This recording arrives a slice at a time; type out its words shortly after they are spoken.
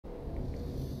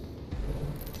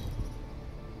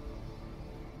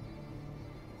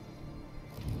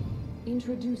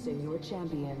Introducing your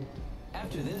champion.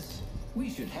 After this, we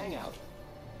should hang out.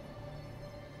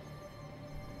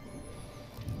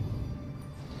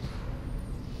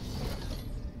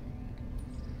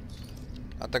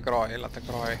 Laat ek raai, laat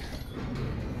ek raai.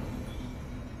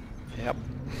 Yep.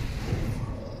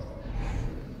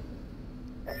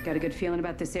 Got a good feeling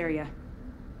about this area.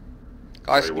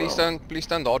 Guys, please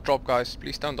don't dart drop, guys.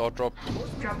 Please don't dart drop.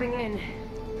 Dropping in.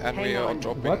 And Hang we are on.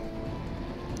 dropping. What?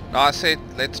 No, I said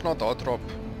let's not dart drop.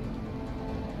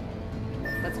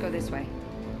 Let's go this way.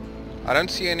 I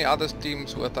don't see any other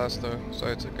teams with us though, so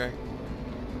it's okay.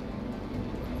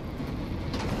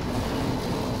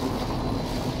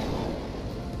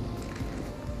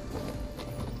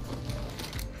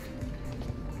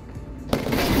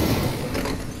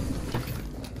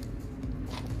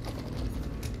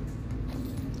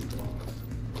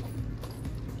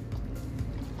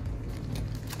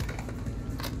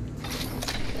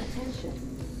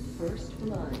 First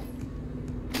blood.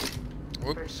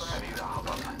 Oops. I need to hop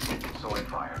up. So I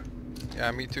fire.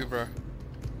 Yeah, me too, bro.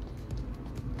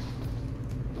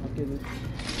 Okay, then.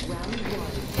 Round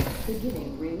one.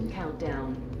 Beginning ring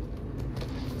countdown.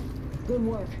 Good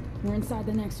work. We're inside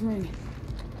the next ring.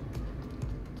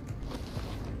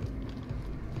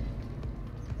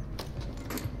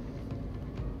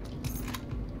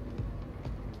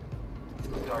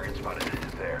 Target spotted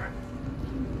is there.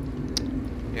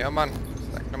 Yeah, man.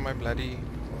 Stack to my bloody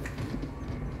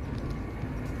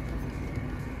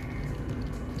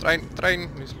train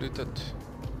is looted.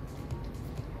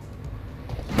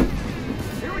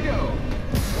 Here we go.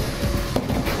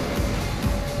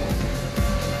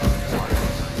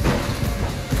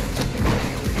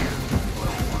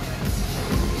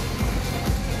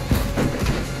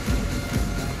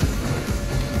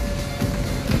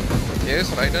 Yes,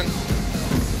 Raiden.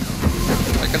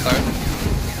 Take it down.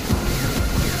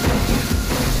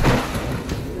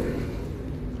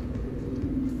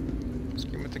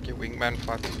 Miskien moet ek jou wingman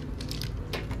vat.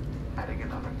 Adding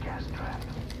another gas trap.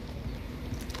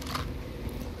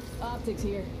 Optics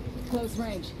here. Close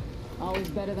range. Always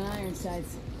better than iron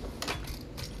sights.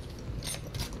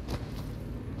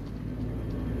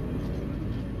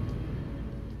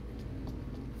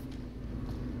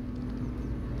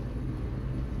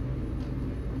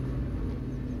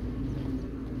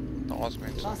 Daar's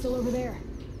mense. Hostile over there.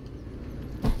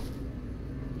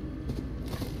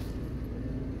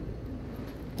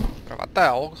 Bro, wat die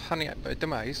hel gaan nie buite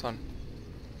my huis aan?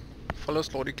 Volle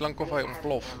slot die klank of hy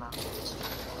ontplof.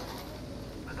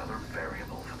 Another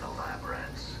variable for the lab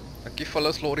rats. Ek die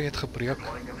volle slot het gebreek.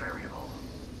 Deploying a variable.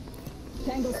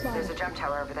 Tango There's spotted. a jump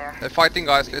tower over there. They're fighting,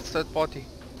 guys. Let's start party.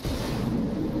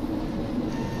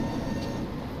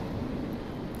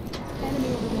 Enemy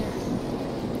over there.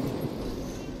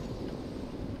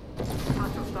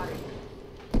 Hostile spotted.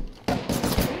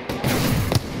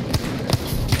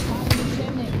 Top of the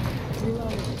chimney.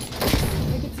 Reloading.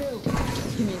 Make it two.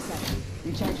 Give me a second.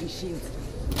 Recharging shields.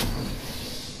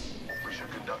 We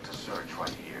should conduct a search right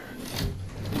here.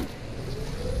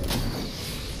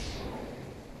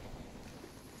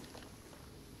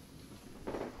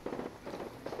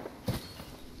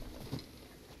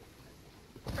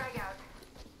 Frag out.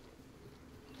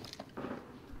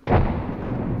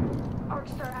 Arc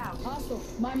star out. Hostile.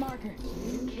 My marker.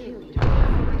 Kill leader.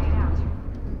 Grenade out.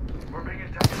 We're being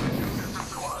attacked by 2 different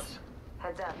squads.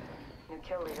 Heads up. New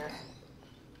kill leader.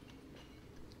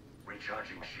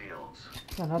 Recharging shields.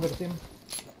 Another team.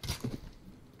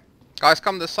 Guys,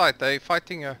 come this side. They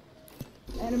fighting here.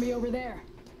 Enemy over there.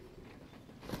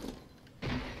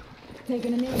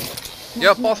 Taking a knee.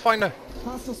 Yeah, Pathfinder.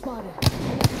 Hostile spotted.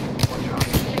 Watch out.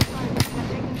 I'm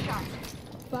taking shots.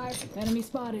 Fire. Enemy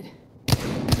spotted.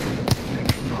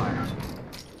 Taking fire.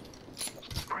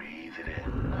 Breathe it in.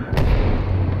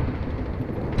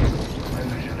 My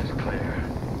vision is clear.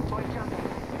 Boy jumping.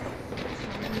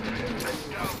 Let's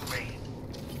go, Rain.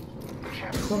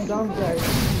 Come down, guys.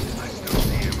 I still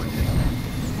see everything.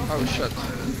 Oh shit.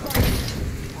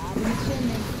 Top of the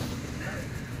chimney.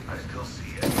 I still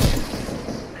see it.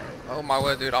 Oh my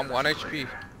word, dude. I'm 1 HP.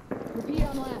 Repeat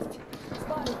on last.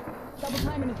 Spotted. Double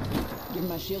timing it. Give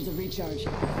my shields a recharge. Need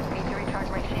to recharge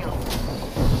my shield.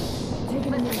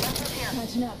 Taking a knee. Listen, here.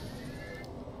 Catching up.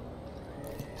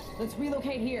 Let's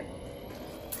relocate here.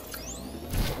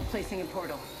 Placing a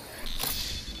portal.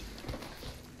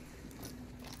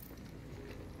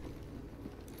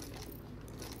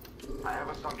 I have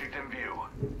a subject in view.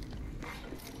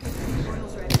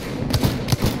 Portal's ready.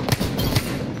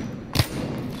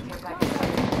 Get back.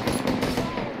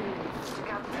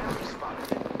 Scout Enemy spotted.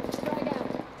 Frag out.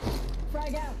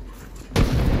 Frag out.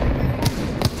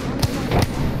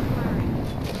 firing.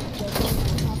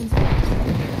 Top and spot.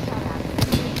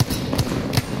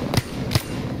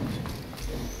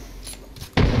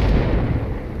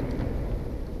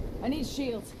 I need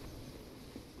shields.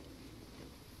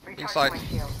 Inside.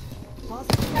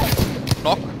 Hostile.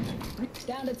 Knock.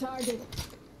 Down to target.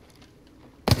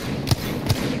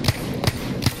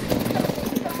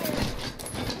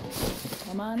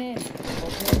 Come on in. Okay,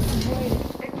 wait.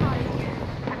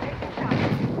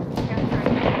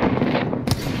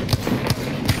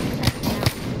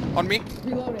 On me.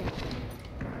 Reloading.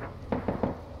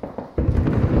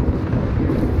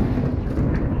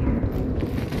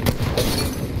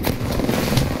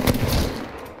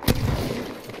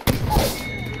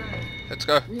 Let's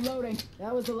go. Reloading.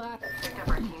 That was the last. Picked up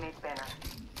our teammate's banner.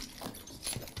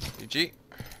 GG.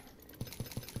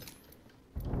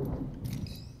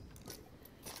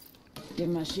 Give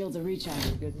my shields a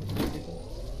recharge. Good.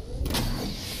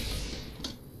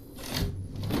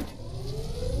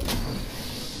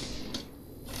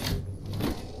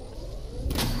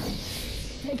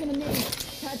 Taking a knee.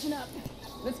 Catching up.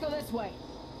 Let's go this way.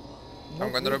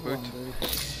 I'm gonna Nope, reboot. dude.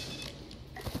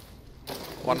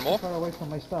 One more. Far away from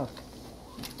my stuff.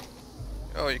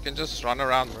 Oh, you can just run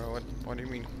around, bro. What do you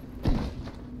mean?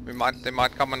 They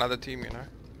might come another team, you know.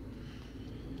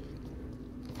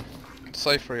 It's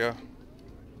safer here.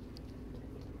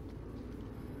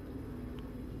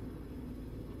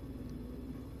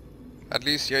 At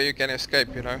least here you can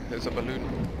escape, you know. There's a balloon.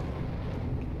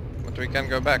 But we can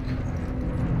go back.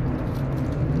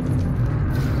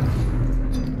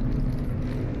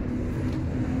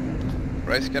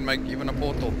 Race can make even a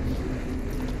portal.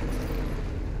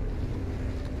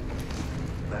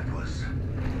 That was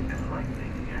enlightening.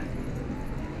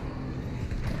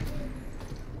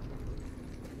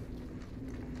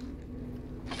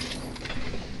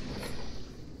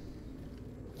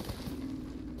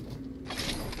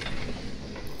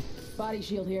 Body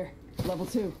shield here. Level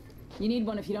 2. You need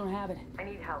one if you don't have it. I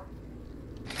need help.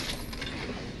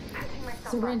 Patching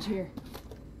myself Syringe up. here.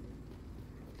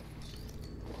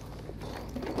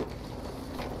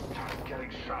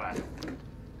 Getting shot at.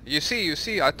 You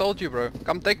see, I told you, bro.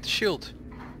 Come take the shield.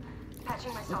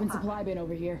 Patching myself Open up. supply bin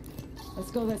over here. Let's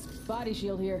go this body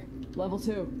shield here. Level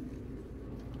 2.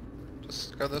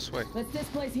 Just go this way. Let's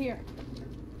displace here.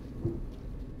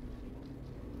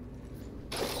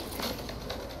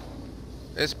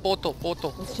 There's portal.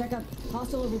 Let's check out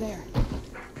hostile over there.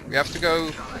 We have to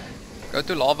go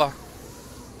to lava.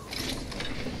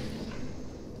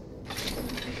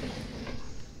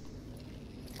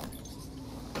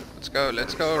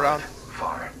 Let's go around.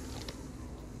 Far.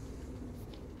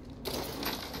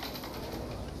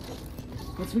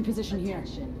 Let's reposition here.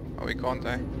 Oh, we can't,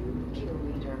 eh? Kill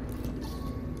leader.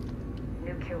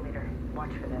 New kill leader.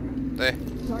 Watch for them. There.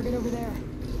 Target over there.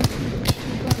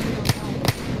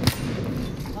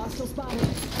 Hostile spotted.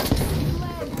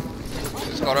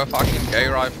 He's got a fucking gay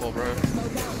rifle, bro.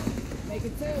 Smoke out. Make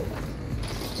it 2.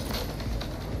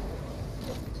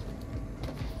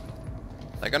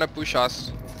 They're gonna push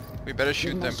us. We better Give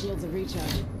shoot my them. shields a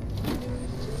recharge.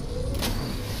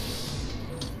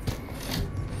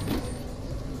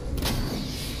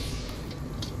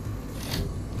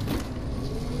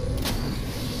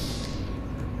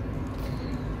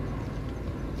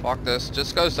 Fuck this.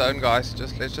 Just go zone, guys.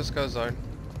 Let's just go zone.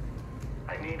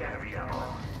 I need heavy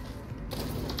ammo.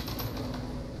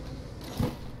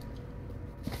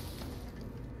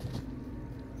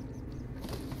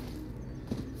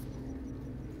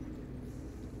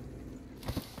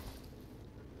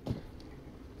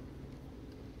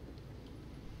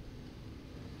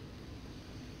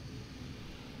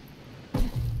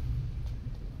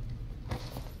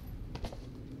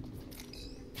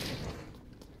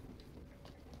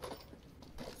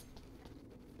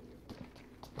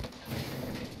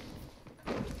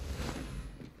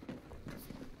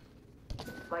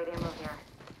 Light ammo here.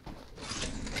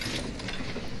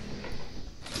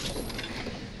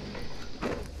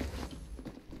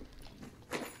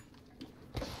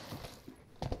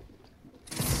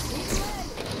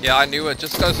 Yeah, I knew it.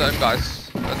 Just go zone, guys.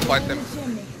 Let's fight them.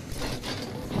 Chimney.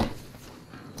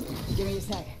 Give me a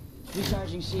sec.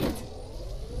 Recharging shield.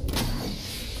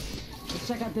 Let's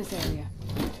check out this area.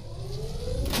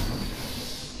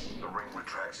 The ring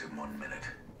retracts in 1 minute.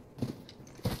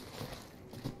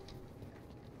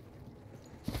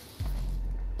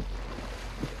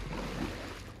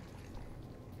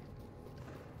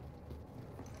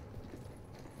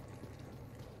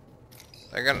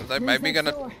 They may be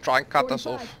gonna try and cut us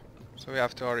off. So we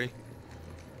have to hurry.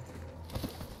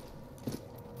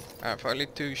 I have only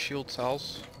 2 shield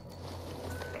cells.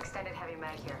 Extended heavy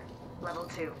mag here. Level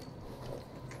 2.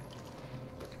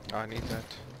 I need that.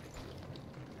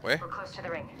 Where? We're close to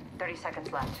the ring. 30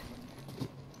 seconds left.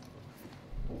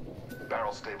 Barrel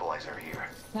Thermal stabilizer here.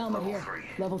 Helmet Level here. 3.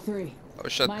 Level 3. Oh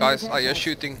shit, Minor guys, attack you're pass.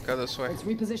 shooting. Go this way. Let's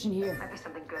reposition here. Might be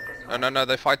something good this No, way. no, no,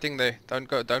 they're fighting there. Don't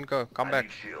go, don't go. Come I back.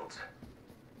 need shields.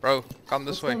 Bro, come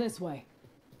this Let's go way. this way.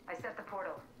 I set the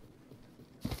portal.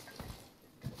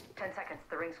 10 seconds.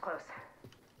 The ring's close.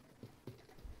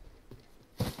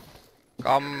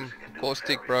 Come, Using a new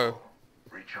caustic, bro. variable.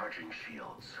 Recharging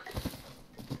shields.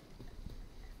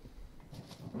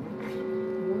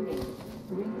 Warning.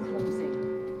 Ring closing.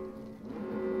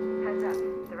 Heads up.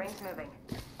 The ring's moving.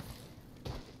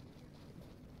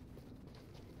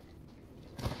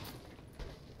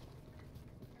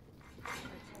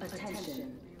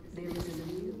 Attention. There is a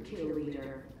new kill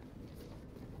leader.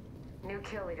 New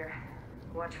kill leader.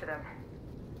 Watch for them.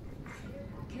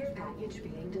 Care package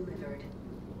being delivered.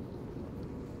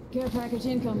 Care package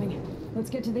incoming. Let's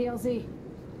get to the LZ.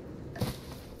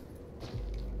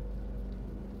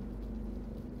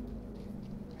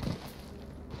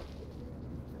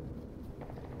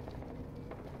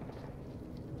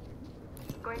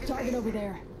 Going to Target space. over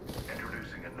there.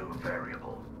 Introducing a new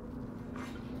variable.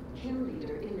 Kill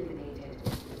leader eliminated.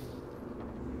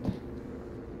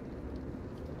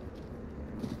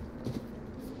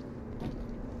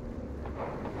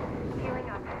 Healing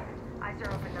up. Eyes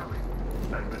are open now.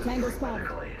 Tango Administering spotted.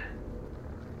 medical aid.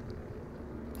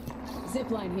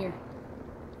 Zipline here.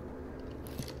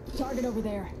 Target over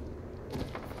there.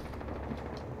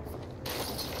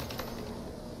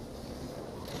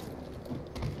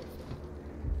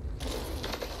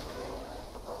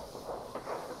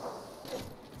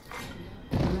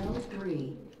 Round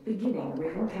 3. Beginning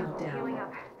ring Healing countdown.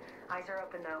 up. Eyes are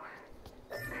open though.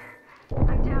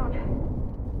 I'm down.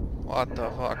 What the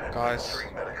fuck, guys?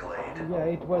 Administering medical aid.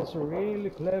 Yeah, it was really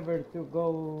clever to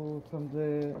go from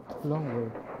the long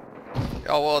way.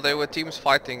 Yeah, well, they were teams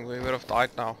fighting. We would have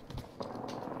died now.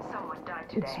 Someone died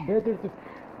It's today. better to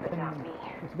But not me.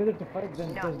 it's better to fight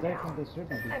than Not just die now. from the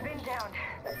certainty. I've been down.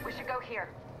 We should go here.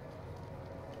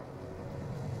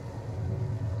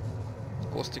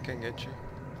 Caustic can get you.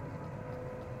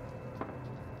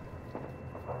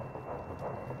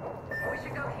 We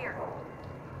should go here.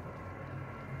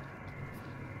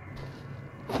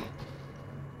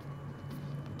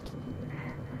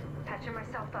 Patching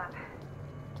myself up.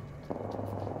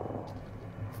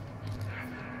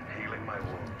 Healing my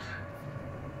wounds.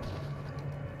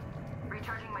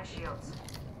 Recharging my shields.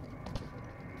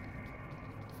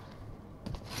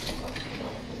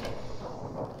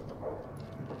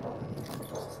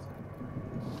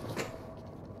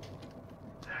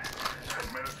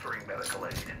 Administering medical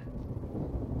aid.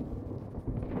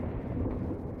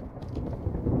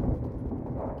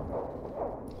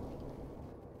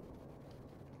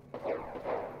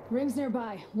 Ring's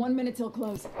nearby. 1 minute till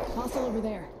close. Hostile over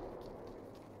there.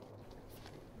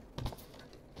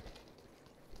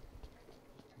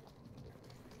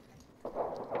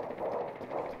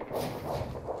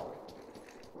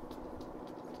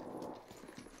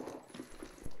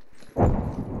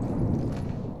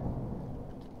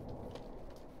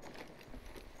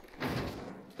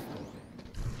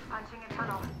 Punching a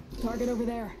tunnel. Target over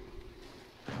there.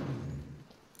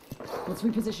 Let's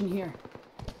reposition here.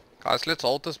 Guys, let's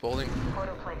hold this building.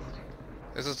 Portal placed.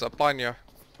 There's a zipline here.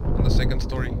 On the second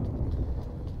story. Enemy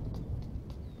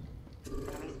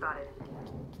spotted.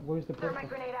 Where's the Throw my person?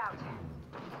 grenade out.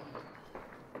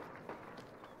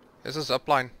 There's a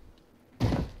zipline.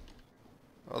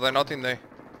 Oh, they're not in there.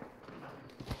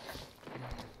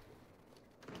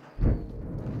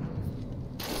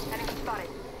 Enemy spotted.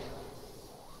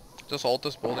 Just hold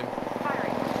this building.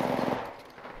 Firing.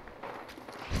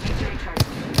 Need to recharge.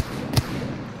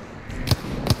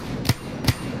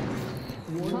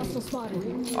 Hostile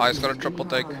spotted. Ah, he's got a triple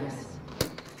take.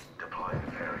 Deploying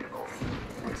variable.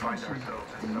 We find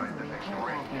ourselves inside the next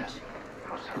ring.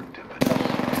 For serendipity.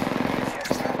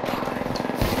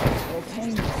 Oh,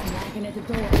 pain knocking at the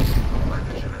door. My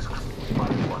vision is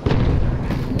spotted one.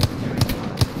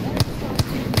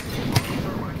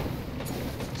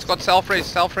 It's got self-raise,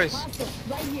 self-raise. Hostile,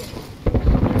 right here.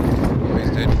 Oh,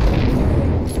 he's dead.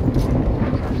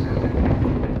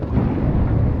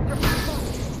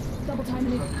 Double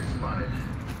timing it. Spotted.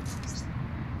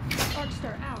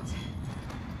 Arcstar out.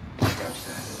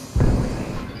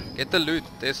 Get the loot.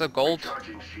 There's a gold.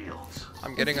 Charging shields.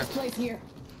 I'm getting it. Place here.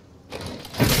 Get him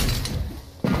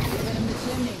the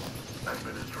chimney.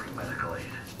 Administering medical aid.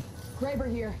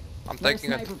 Graber here. I'm No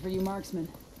taking it. sniper for you, marksman.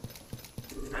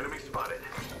 Enemy spotted.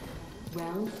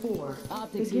 Round 4.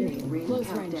 Optics here. Close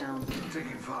range.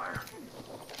 Taking fire.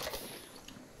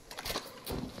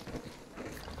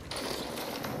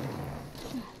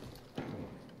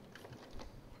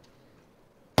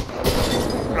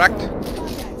 Cracked.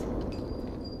 Contact.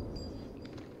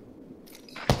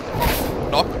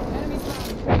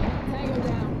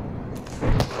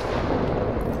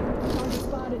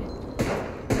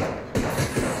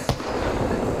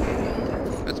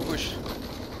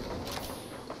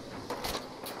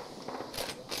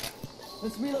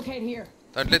 right here.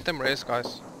 Don't let them race,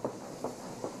 guys.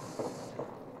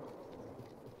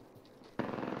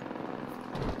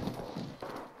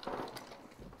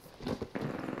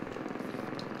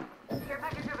 Care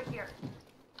package over here.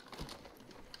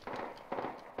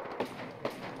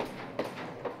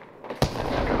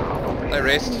 They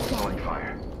raced. Throwing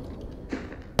fire.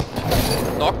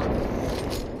 Knock.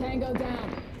 Tango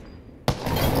down.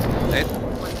 Dead.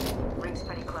 Ring's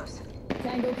pretty close.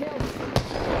 Tango killed.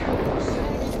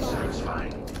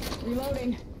 Satisfying.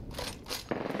 Reloading.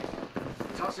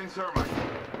 Tossing thermite.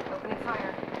 Opening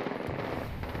fire.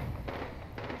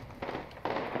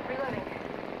 Reloading.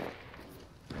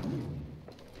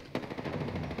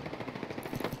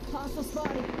 Hostile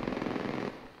spotted.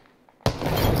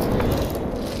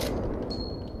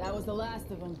 That was the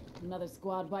last of them. Another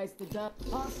squad bites the dust.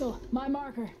 Hostile, my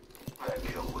marker. That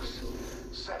kill was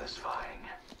satisfying.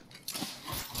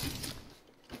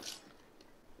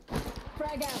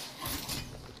 Frag out.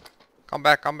 Come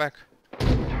back, come back.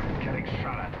 Getting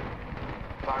shot at.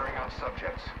 Firing on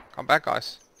subjects. Come back,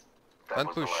 guys. That Don't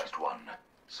was push. the last one.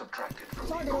 Subtracted from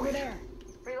the Target over equation.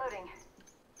 there. Reloading.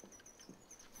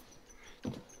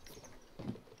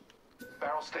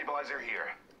 Barrel stabilizer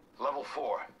here. Level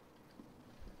 4.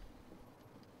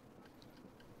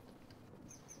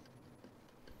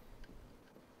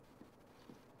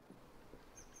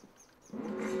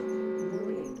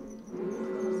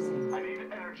 I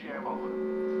need energy ammo.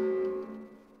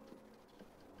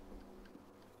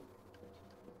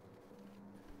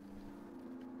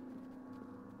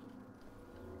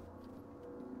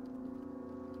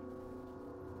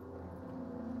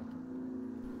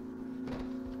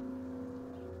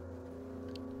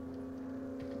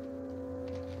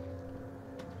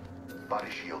 Body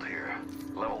shield here.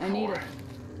 Level 4. I need it.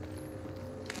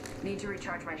 Need to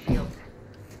recharge my shields.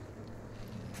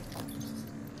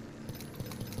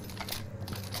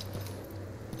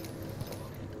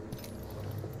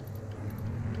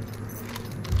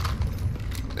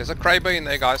 There's a Kraber in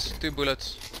there, guys. 2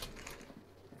 bullets.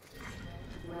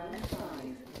 Round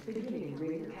 5. Beginning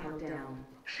ring countdown.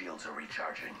 Shields are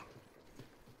recharging.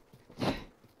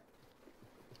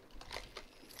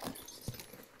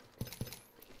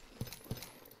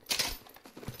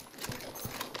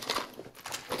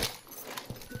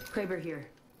 Kraber here.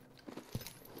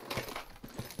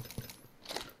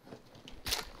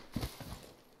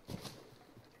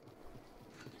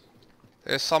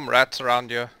 There's some rats around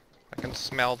here. I can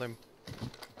smell them.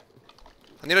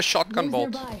 I need a shotgun Rings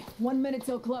bolt. nearby. 1 minute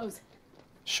till close.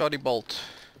 Shoddy bolt.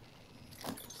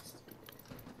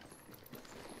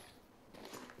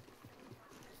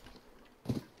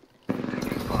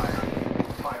 Taking fire.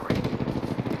 Firing.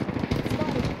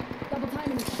 Spotted. Double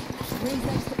timing it. Rings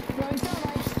next. Throwing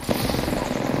thermite.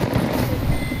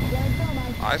 Throwing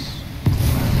thermite. Nice.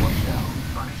 One down.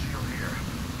 Body shield here.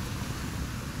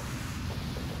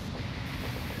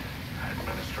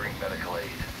 Administering medical aid.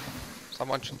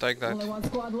 Someone should take that. Only one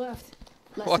squad left.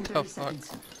 Less What than the 30 fuck?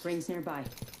 seconds. Rings nearby.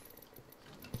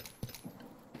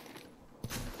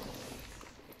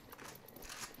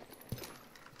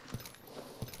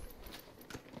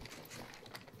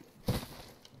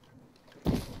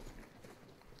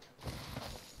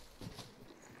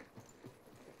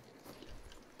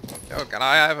 Yo, can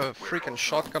I have a freaking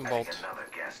shotgun bolt? Another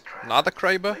gas trap. Another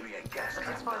Kraber? Maybe a gas Let's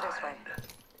trap explore this way. behind.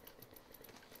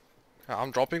 Yeah,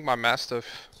 I'm dropping my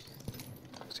Mastiff.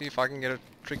 See if I can get a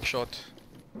trick shot.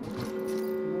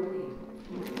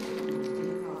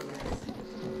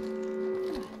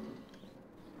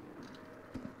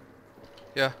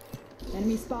 Yeah,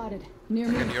 Enemy spotted. Near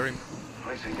I me. can hear him.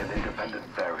 Placing an independent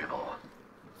variable.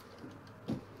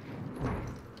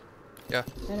 Yeah,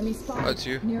 Enemy spotted. That's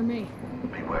you. Near me.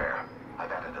 Beware.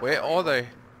 I've added a where are they?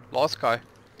 Last guy.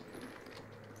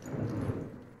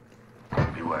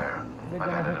 Beware. They're I've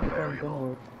gonna added hit a it on variable.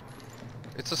 downward.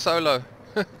 It's a solo.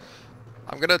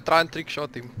 I'm gonna try and trick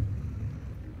shot him.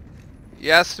 He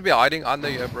has to be hiding under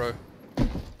here, bro.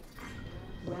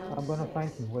 I'm gonna find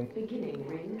him, wait. Beginning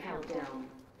ring countdown.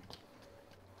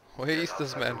 Where is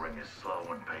this man? The ring is slow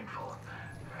and painful.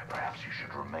 Perhaps you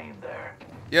should remain there.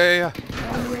 Yeah, yeah, yeah.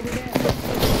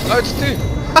 Oh, it's 2.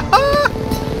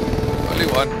 Only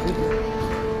one.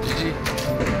 GG.